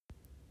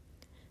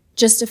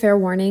Just a fair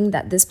warning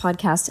that this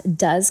podcast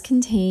does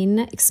contain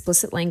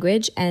explicit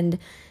language and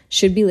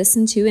should be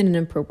listened to in an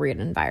appropriate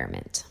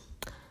environment.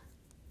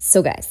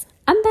 So guys,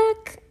 I'm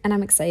back and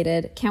I'm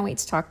excited. Can't wait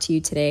to talk to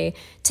you today.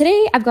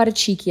 Today, I've got a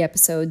cheeky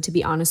episode, to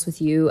be honest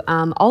with you,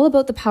 all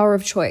about the power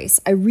of choice.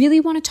 I really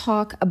want to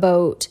talk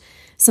about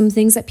some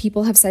things that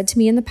people have said to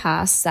me in the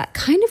past that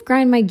kind of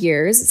grind my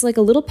gears. It's like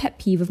a little pet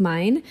peeve of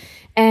mine.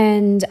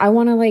 And I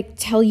want to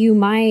tell you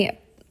my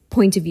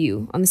point of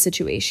view on the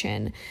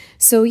situation.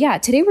 So yeah,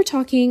 today we're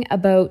talking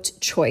about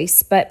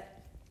choice, but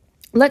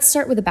let's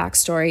start with a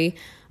backstory.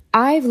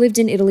 I've lived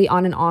in Italy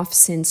on and off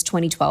since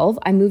 2012.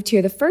 I moved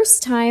here the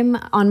first time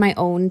on my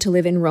own to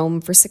live in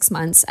Rome for 6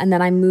 months. And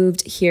then I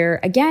moved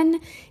here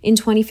again in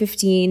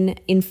 2015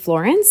 in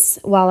Florence.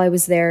 While I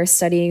was there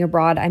studying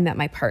abroad, I met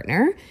my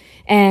partner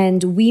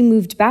and we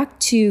moved back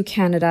to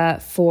Canada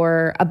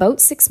for about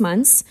 6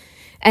 months.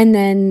 And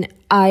then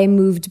I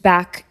moved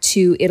back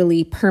to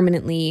Italy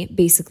permanently,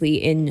 basically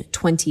in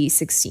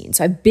 2016.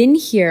 So I've been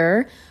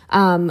here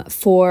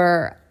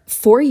for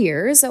 4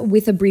 years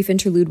with a brief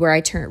interlude where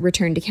I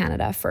returned to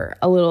Canada for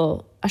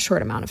a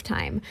short amount of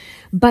time.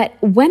 But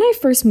when I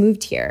first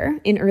moved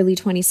here in early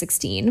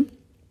 2016,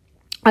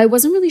 I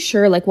wasn't really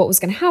sure what was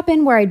going to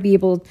happen,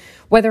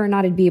 whether or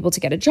not I'd be able to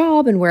get a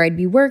job and where I'd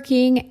be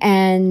working.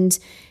 And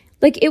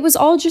it was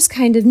all just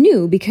kind of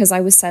new because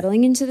I was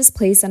settling into this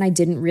place and I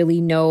didn't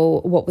really know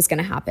what was going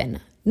to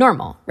happen.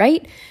 Normal,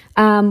 right?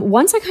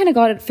 Once I kind of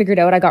got it figured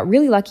out, I got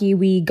really lucky.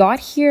 We got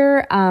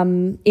here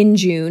in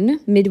June,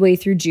 midway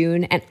through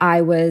June, and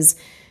I was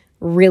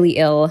really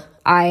ill.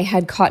 I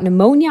had caught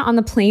pneumonia on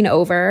the plane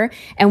over,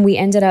 and we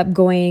ended up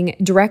going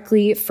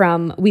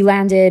we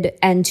landed,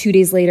 and 2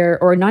 days later,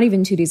 or not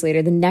even 2 days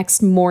later, the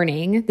next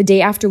morning, the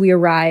day after we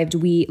arrived,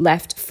 we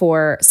left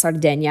for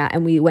Sardinia,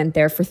 and we went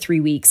there for 3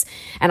 weeks.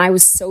 And I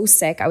was so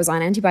sick. I was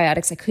on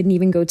antibiotics. I couldn't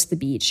even go to the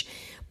beach.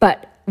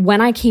 But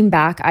when I came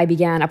back, I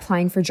began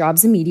applying for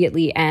jobs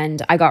immediately,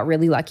 and I got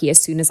really lucky.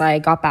 As soon as I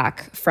got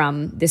back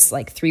from this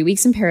 3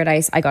 weeks in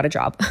paradise, I got a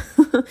job.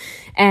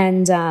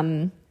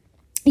 And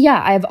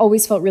yeah, I've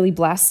always felt really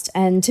blessed.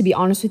 And to be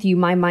honest with you,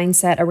 my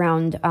mindset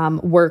around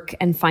work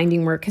and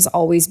finding work has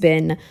always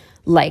been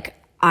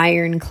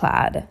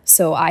ironclad.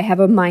 So I have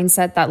a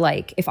mindset that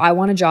if I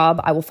want a job,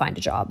 I will find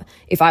a job.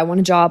 If I want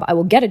a job, I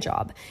will get a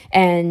job.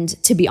 And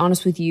to be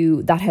honest with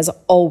you, that has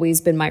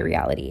always been my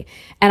reality.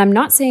 And I'm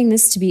not saying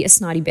this to be a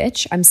snotty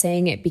bitch. I'm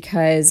saying it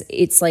because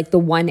it's the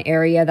one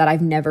area that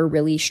I've never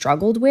really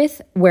struggled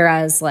with.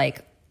 Whereas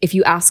if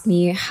you ask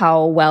me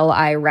how well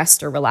I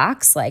rest or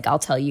relax, I'll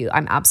tell you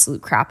I'm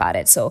absolute crap at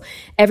it. So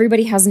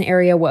everybody has an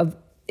area of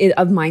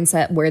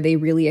mindset where they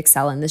really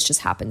excel, and this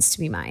just happens to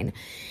be mine.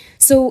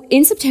 So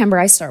in September,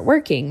 I start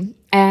working,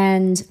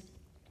 and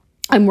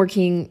I'm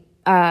working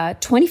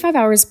 25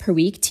 hours per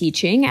week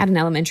teaching at an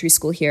elementary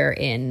school here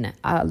in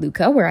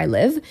Lucca, where I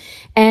live.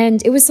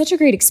 And it was such a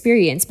great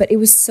experience, but it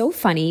was so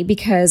funny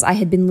because I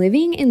had been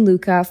living in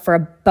Lucca for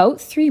about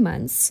 3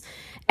 months.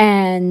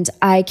 And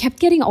I kept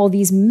getting all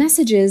these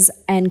messages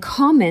and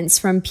comments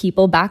from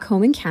people back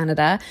home in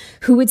Canada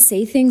who would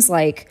say things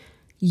like,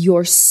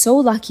 "You're so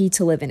lucky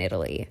to live in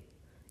Italy.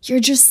 You're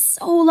just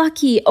so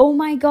lucky. Oh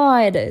my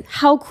God,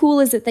 how cool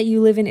is it that you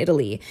live in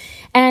Italy?"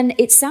 And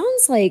it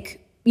sounds like,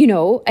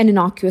 an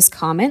innocuous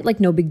comment,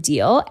 no big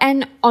deal.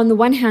 And on the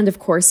one hand, of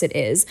course it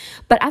is.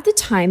 But at the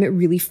time, it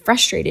really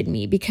frustrated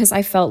me because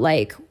I felt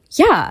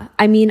yeah,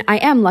 I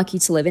am lucky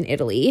to live in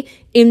Italy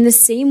in the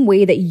same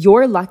way that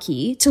you're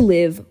lucky to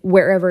live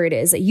wherever it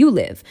is that you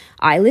live.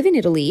 I live in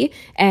Italy,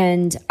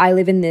 and I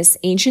live in this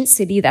ancient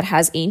city that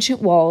has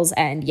ancient walls.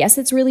 And yes,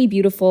 it's really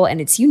beautiful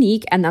and it's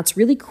unique and that's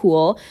really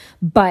cool.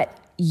 But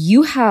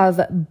you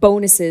have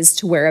bonuses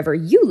to wherever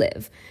you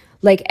live.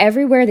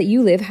 Everywhere that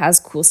you live has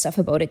cool stuff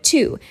about it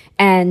too.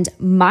 And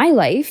my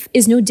life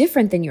is no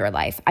different than your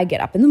life. I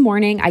get up in the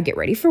morning, I get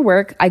ready for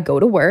work, I go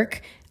to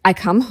work, I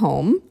come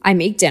home, I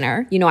make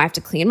dinner, I have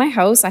to clean my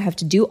house, I have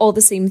to do all the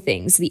same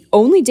things. The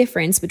only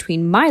difference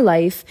between my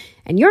life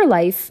and your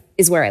life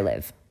is where I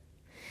live.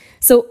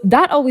 So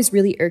that always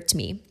really irked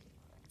me.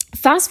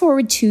 Fast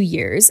forward 2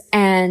 years,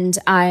 and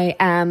I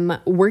am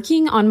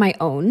working on my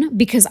own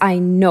because I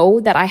know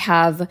that I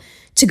have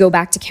to go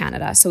back to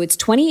Canada. So it's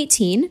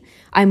 2018.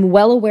 I'm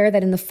well aware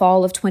that in the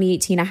fall of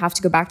 2018, I have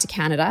to go back to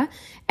Canada.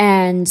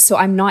 And so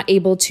I'm not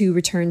able to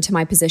return to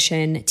my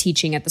position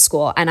teaching at the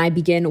school. And I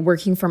begin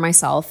working for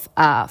myself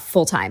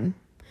full-time.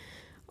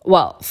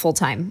 Well,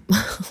 full-time.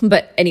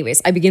 But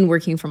anyways, I begin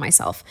working for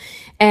myself.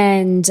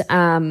 And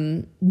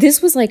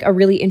this was a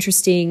really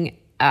interesting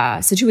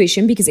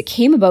situation because it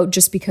came about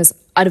just because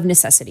out of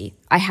necessity.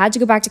 I had to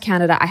go back to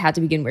Canada. I had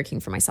to begin working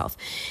for myself.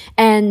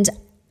 And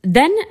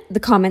then the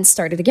comments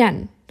started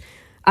again.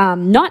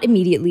 Not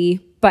immediately,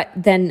 but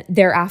then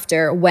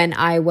thereafter, when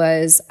I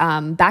was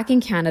back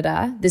in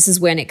Canada, this is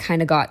when it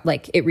kind of got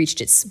it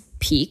reached its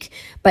peak.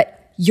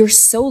 But you're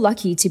so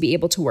lucky to be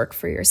able to work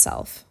for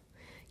yourself.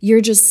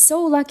 You're just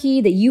so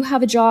lucky that you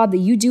have a job that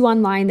you do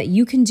online that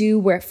you can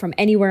do from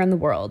anywhere in the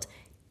world.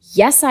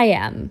 Yes, I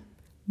am.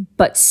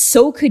 But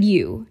so could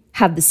you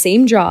have the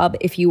same job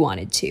if you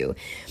wanted to.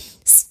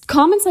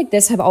 Comments like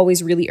this have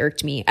always really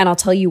irked me, and I'll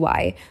tell you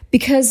why.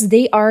 Because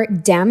they are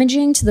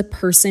damaging to the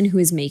person who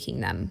is making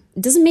them.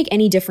 It doesn't make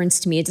any difference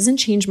to me. It doesn't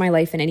change my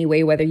life in any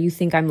way, whether you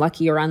think I'm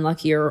lucky or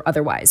unlucky or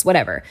otherwise,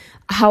 whatever.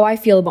 How I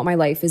feel about my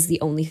life is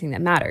the only thing that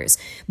matters.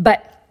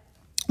 But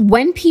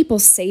when people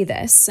say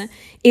this,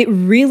 it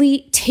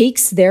really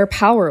takes their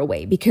power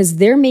away because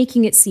they're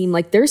making it seem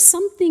like there's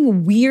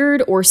something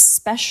weird or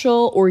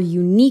special or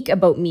unique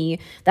about me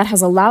that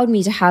has allowed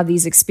me to have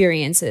these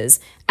experiences.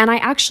 And I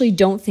actually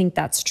don't think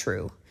that's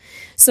true.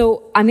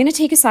 So I'm going to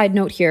take a side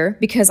note here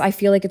because I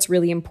feel like it's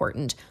really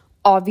important.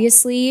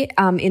 Obviously,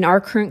 in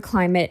our current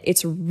climate,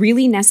 it's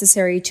really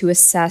necessary to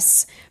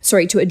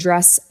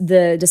address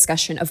the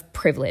discussion of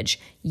privilege.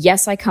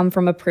 Yes, I come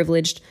from a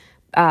privileged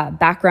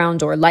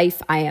background or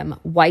life. I am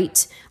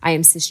white. I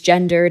am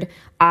cisgendered.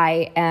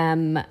 I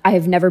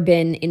have never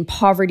been in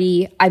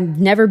poverty. I've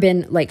never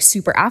been like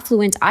super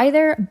affluent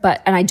either,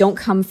 and I don't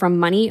come from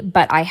money,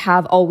 but I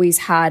have always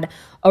had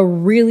a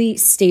really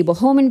stable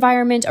home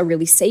environment, a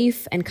really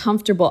safe and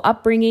comfortable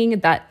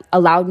upbringing that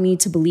allowed me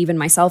to believe in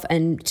myself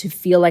and to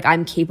feel like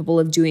I'm capable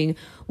of doing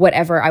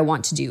whatever I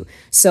want to do.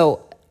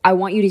 So I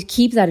want you to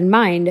keep that in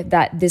mind,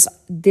 that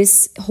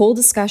this whole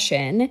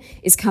discussion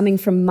is coming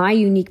from my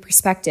unique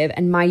perspective,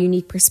 and my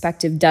unique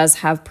perspective does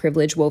have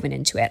privilege woven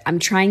into it. I'm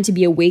trying to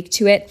be awake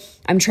to it.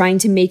 I'm trying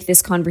to make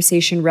this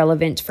conversation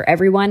relevant for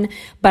everyone,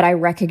 but I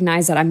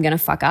recognize that I'm going to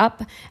fuck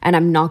up and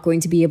I'm not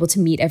going to be able to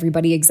meet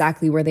everybody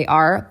exactly where they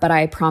are, but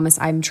I promise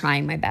I'm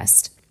trying my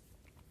best.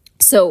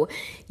 So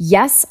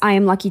yes, I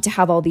am lucky to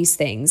have all these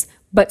things,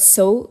 but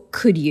so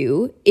could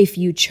you if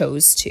you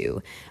chose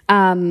to.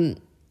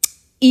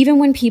 Even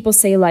when people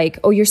say like,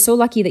 oh, you're so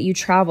lucky that you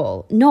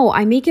travel. No,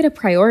 I make it a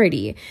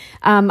priority.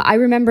 I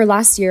remember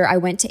last year I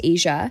went to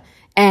Asia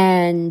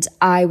and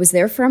I was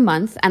there for a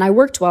month and I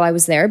worked while I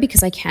was there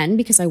because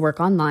I work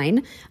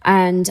online.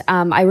 And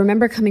I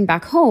remember coming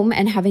back home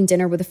and having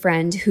dinner with a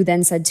friend who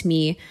then said to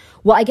me,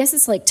 well, I guess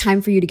it's like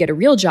time for you to get a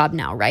real job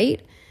now,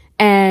 right?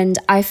 And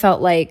I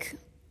felt like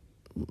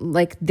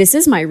this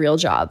is my real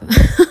job.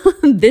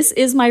 This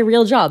is my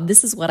real job.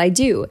 This is what I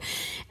do.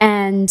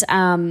 And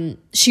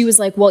she was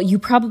like, well, you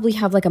probably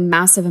have like a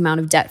massive amount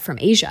of debt from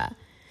Asia.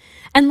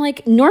 And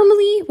like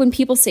normally when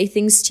people say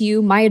things to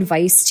you, my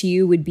advice to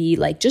you would be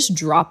like, just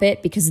drop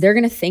it because they're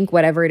going to think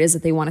whatever it is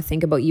that they want to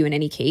think about you in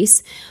any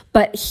case.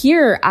 But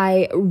here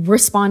I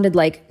responded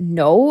like,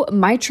 no,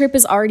 my trip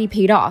is already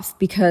paid off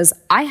because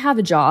I have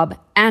a job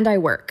and I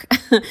work.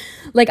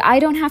 Like I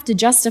don't have to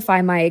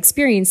justify my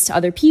experience to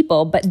other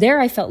people. But there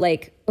I felt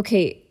like,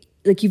 okay,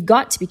 like you've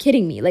got to be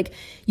kidding me. Like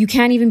you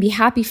can't even be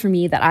happy for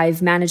me that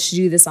I've managed to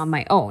do this on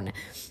my own.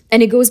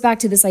 And it goes back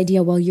to this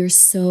idea, well, you're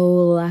so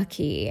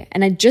lucky.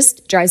 And it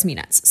just drives me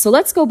nuts. So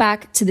let's go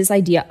back to this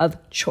idea of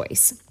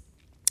choice.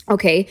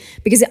 Okay,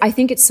 because I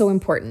think it's so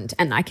important.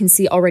 And I can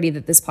see already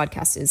that this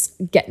podcast is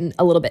getting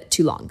a little bit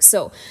too long.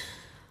 So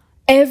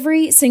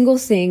every single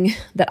thing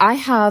that I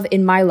have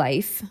in my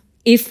life,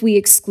 if we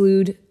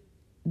exclude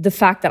the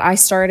fact that I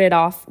started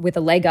off with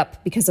a leg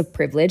up because of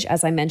privilege,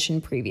 as I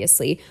mentioned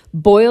previously,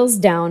 boils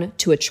down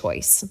to a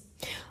choice.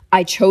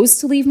 I chose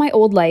to leave my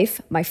old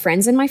life, my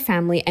friends and my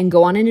family, and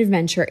go on an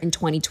adventure in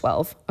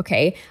 2012,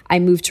 okay? I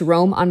moved to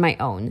Rome on my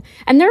own.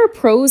 And there are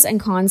pros and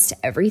cons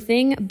to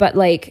everything, but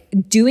like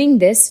doing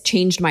this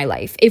changed my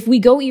life. If we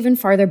go even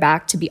farther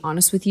back, to be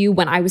honest with you,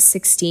 when I was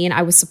 16,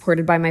 I was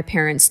supported by my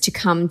parents to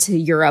come to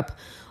Europe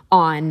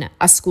on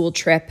a school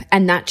trip,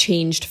 and that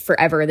changed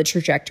forever the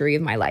trajectory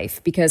of my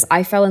life because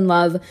I fell in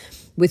love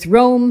with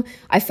Rome.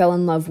 I fell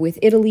in love with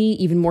Italy,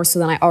 even more so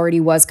than I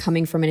already was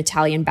coming from an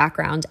Italian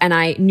background. And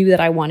I knew that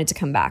I wanted to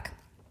come back.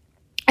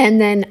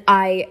 And then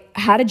I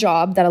had a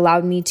job that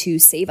allowed me to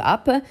save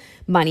up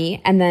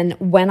money. And then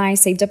when I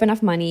saved up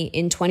enough money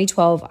in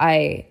 2012,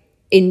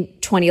 in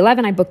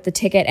 2011, I booked the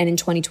ticket. And in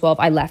 2012,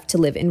 I left to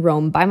live in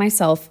Rome by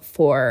myself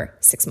for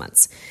 6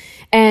 months.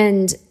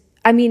 And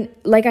I mean,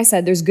 like I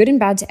said, there's good and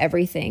bad to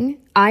everything.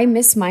 I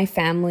miss my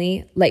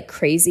family like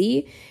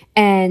crazy.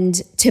 And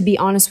to be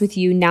honest with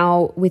you,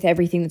 now with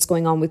everything that's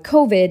going on with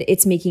COVID,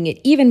 it's making it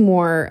even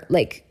more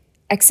like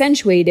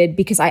accentuated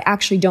because I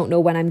actually don't know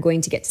when I'm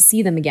going to get to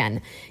see them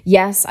again.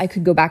 Yes, I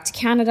could go back to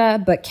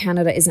Canada, but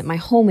Canada isn't my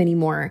home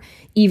anymore,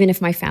 even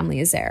if my family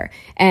is there.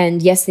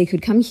 And yes, they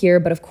could come here,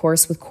 but of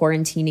course with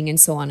quarantining and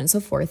so on and so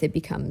forth, it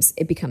becomes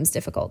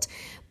difficult.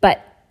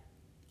 But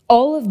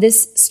all of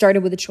this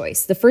started with a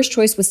choice. The first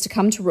choice was to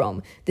come to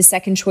Rome. The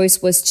second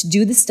choice was to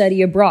do the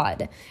study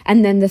abroad.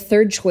 And then the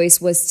third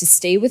choice was to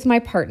stay with my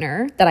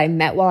partner that I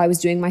met while I was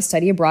doing my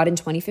study abroad in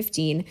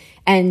 2015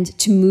 and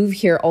to move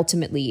here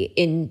ultimately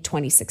in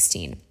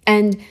 2016.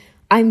 And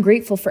I'm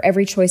grateful for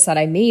every choice that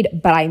I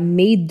made, but I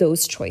made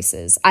those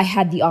choices. I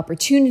had the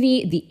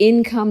opportunity, the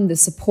income, the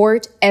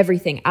support,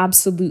 everything,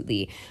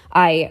 absolutely.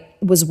 I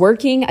was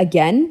working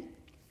again.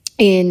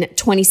 In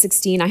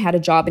 2016, I had a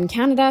job in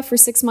Canada for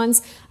 6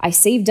 months. I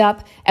saved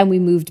up and we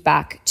moved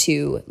back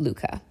to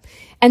Lucca.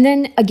 And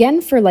then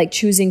again, for like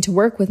choosing to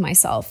work with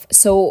myself.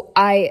 So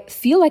I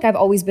feel like I've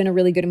always been a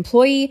really good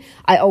employee.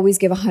 I always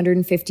give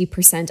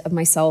 150% of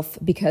myself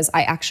because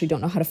I actually don't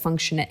know how to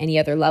function at any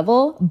other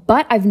level.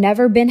 But I've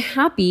never been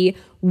happy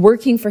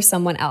working for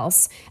someone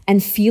else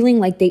and feeling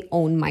like they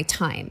own my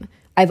time.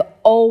 I've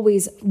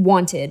always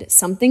wanted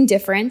something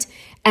different,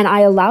 and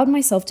I allowed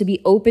myself to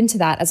be open to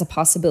that as a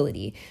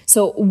possibility.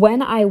 So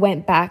when I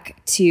went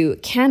back to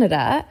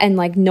Canada and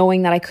like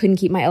knowing that I couldn't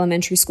keep my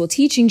elementary school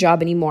teaching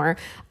job anymore,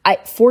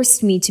 it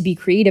forced me to be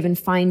creative and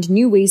find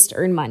new ways to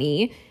earn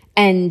money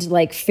and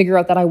like figure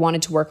out that I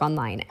wanted to work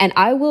online. And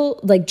I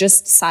will like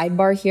just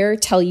sidebar here,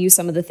 tell you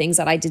some of the things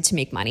that I did to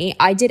make money.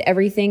 I did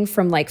everything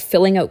from like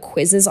filling out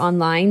quizzes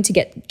online to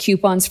get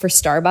coupons for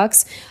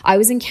Starbucks. I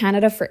was in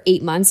Canada for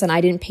 8 months and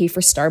I didn't pay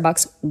for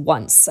Starbucks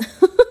once.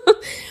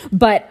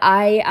 But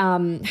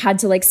I had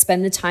to like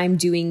spend the time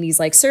doing these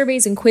like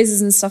surveys and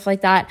quizzes and stuff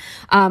like that.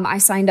 I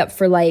signed up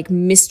for like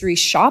mystery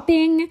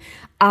shopping.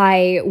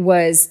 I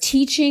was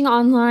teaching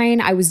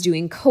online. I was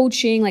doing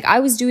coaching. Like I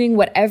was doing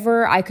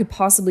whatever I could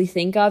possibly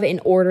think of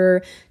in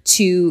order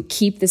to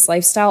keep this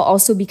lifestyle.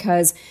 Also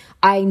because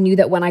I knew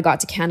that when I got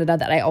to Canada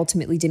that I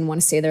ultimately didn't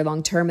want to stay there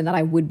long term and that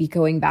I would be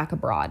going back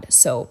abroad.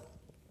 So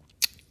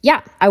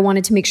yeah, I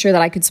wanted to make sure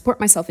that I could support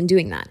myself in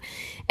doing that.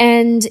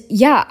 And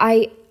yeah,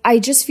 I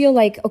just feel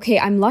like, okay,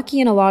 I'm lucky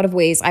in a lot of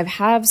ways. I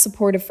have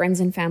supportive friends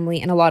and family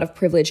and a lot of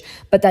privilege,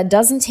 but that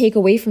doesn't take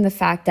away from the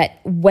fact that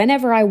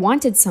whenever I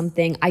wanted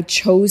something, I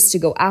chose to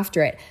go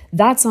after it.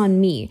 That's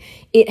on me.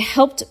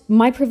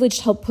 My privilege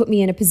helped put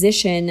me in a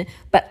position,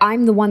 but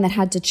I'm the one that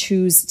had to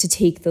choose to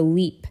take the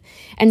leap.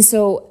 And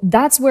so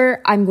that's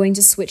where I'm going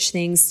to switch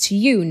things to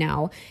you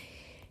now.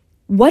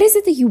 What is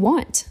it that you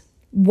want?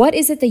 What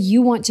is it that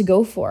you want to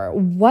go for?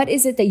 What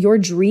is it that you're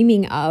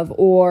dreaming of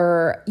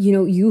or,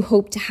 you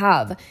hope to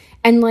have?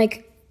 And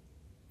like,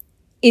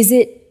 is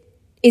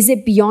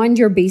it beyond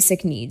your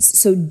basic needs?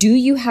 So do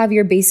you have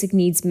your basic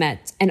needs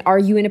met? And are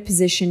you in a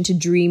position to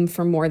dream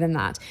for more than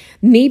that?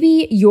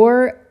 Maybe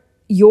your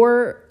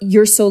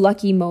so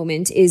lucky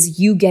moment is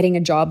you getting a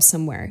job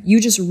somewhere. You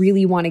just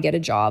really want to get a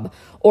job.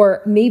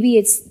 Or maybe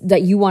it's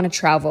that you want to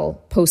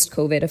travel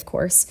post-COVID, of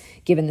course,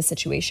 given the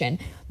situation.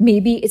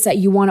 Maybe it's that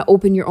you want to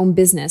open your own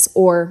business,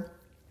 or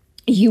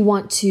you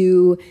want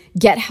to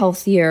get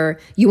healthier,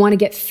 you want to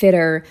get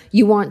fitter,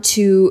 you want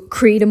to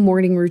create a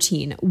morning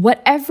routine.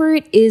 Whatever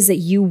it is that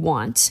you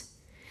want,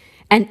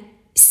 and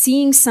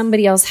seeing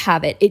somebody else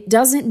have it, it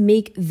doesn't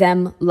make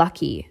them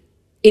lucky.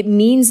 It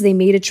means they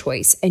made a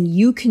choice and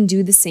you can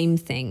do the same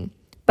thing.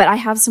 But I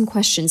have some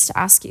questions to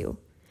ask you.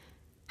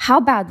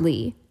 How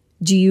badly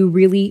do you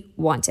really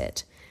want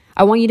it?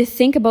 I want you to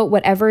think about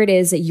whatever it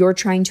is that you're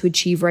trying to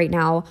achieve right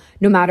now,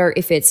 no matter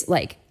if it's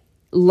like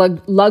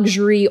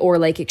luxury or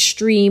like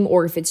extreme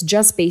or if it's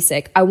just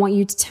basic. I want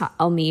you to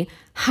tell me,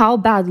 how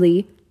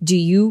badly do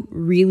you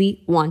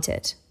really want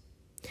it?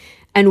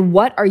 And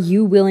what are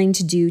you willing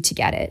to do to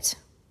get it?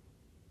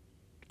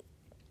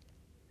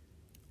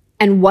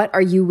 And what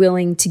are you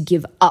willing to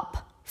give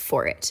up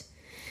for it?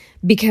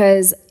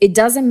 Because it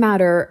doesn't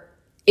matter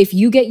if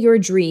you get your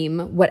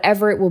dream,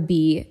 whatever it will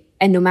be,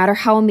 and no matter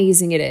how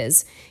amazing it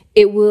is,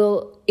 it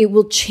will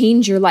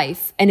change your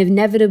life, and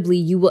inevitably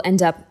you will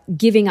end up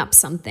giving up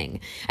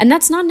something. And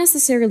that's not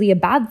necessarily a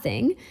bad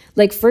thing.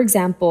 Like, for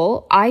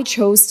example, I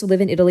chose to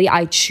live in Italy.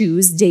 I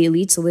choose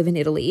daily to live in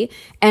Italy.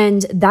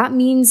 And that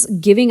means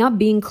giving up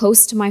being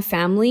close to my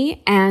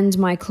family and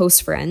my close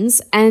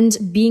friends and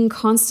being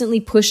constantly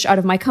pushed out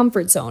of my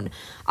comfort zone.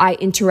 I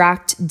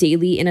interact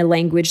daily in a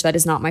language that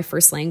is not my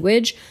first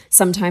language.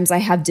 Sometimes I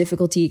have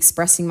difficulty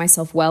expressing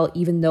myself well,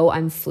 even though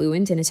I'm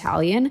fluent in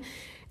Italian.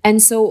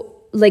 And so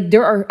like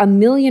there are a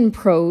million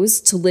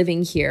pros to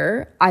living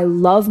here. I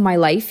love my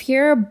life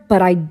here,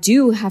 but I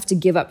do have to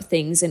give up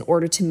things in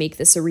order to make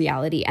this a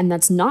reality. And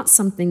that's not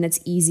something that's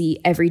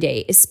easy every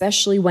day,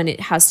 especially when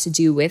it has to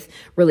do with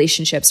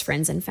relationships,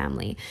 friends, and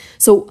family.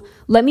 So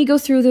let me go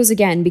through those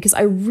again, because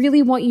I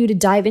really want you to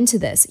dive into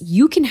this.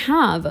 You can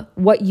have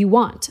what you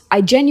want.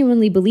 I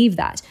genuinely believe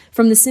that,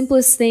 from the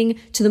simplest thing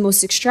to the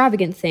most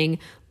extravagant thing.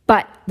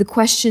 But the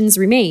questions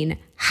remain.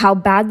 How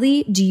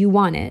badly do you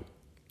want it?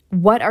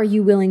 What are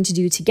you willing to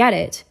do to get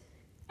it?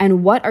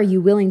 And what are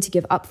you willing to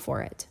give up for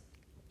it?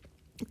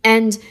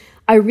 And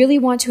I really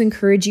want to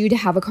encourage you to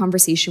have a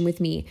conversation with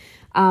me.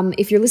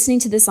 If you're listening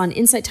to this on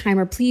Insight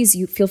Timer, please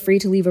feel free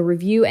to leave a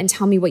review and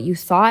tell me what you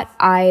thought.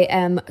 I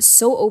am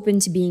so open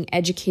to being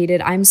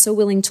educated. I'm so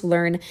willing to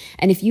learn.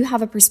 And if you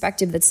have a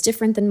perspective that's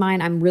different than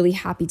mine, I'm really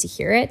happy to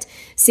hear it.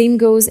 Same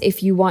goes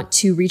if you want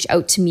to reach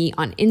out to me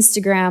on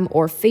Instagram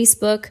or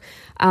Facebook.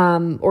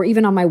 Or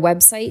even on my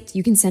website,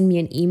 you can send me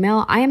an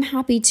email. I am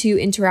happy to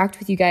interact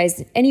with you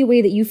guys any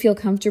way that you feel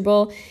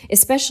comfortable,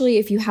 especially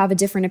if you have a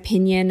different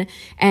opinion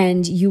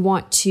and you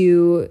want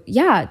to,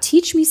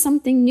 teach me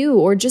something new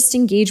or just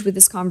engage with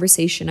this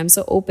conversation. I'm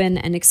so open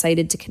and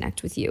excited to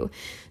connect with you.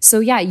 So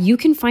you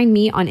can find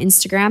me on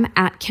Instagram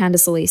at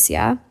Candice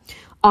Alacia,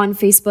 on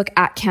Facebook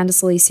at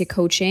Candice Alacia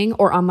Coaching,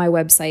 or on my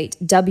website,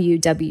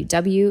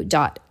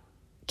 www.CandiceAlacia.com.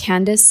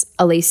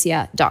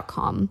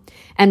 CandiceAlacia.com.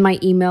 And my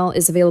email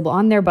is available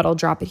on there, but I'll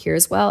drop it here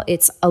as well.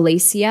 It's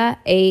Alacia,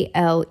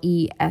 ALESSIA,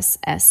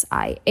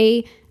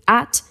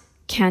 at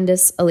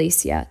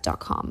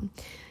CandiceAlacia.com.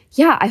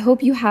 Yeah, I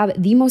hope you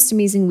have the most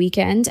amazing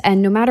weekend.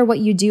 And no matter what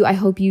you do, I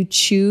hope you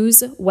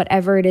choose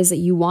whatever it is that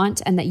you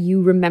want and that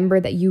you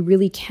remember that you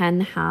really can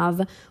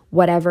have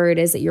whatever it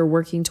is that you're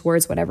working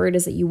towards, whatever it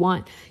is that you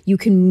want. You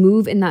can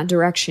move in that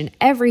direction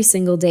every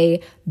single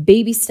day,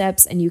 baby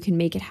steps, and you can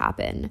make it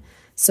happen.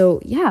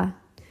 So yeah,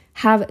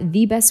 have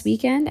the best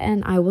weekend,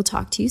 and I will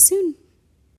talk to you soon.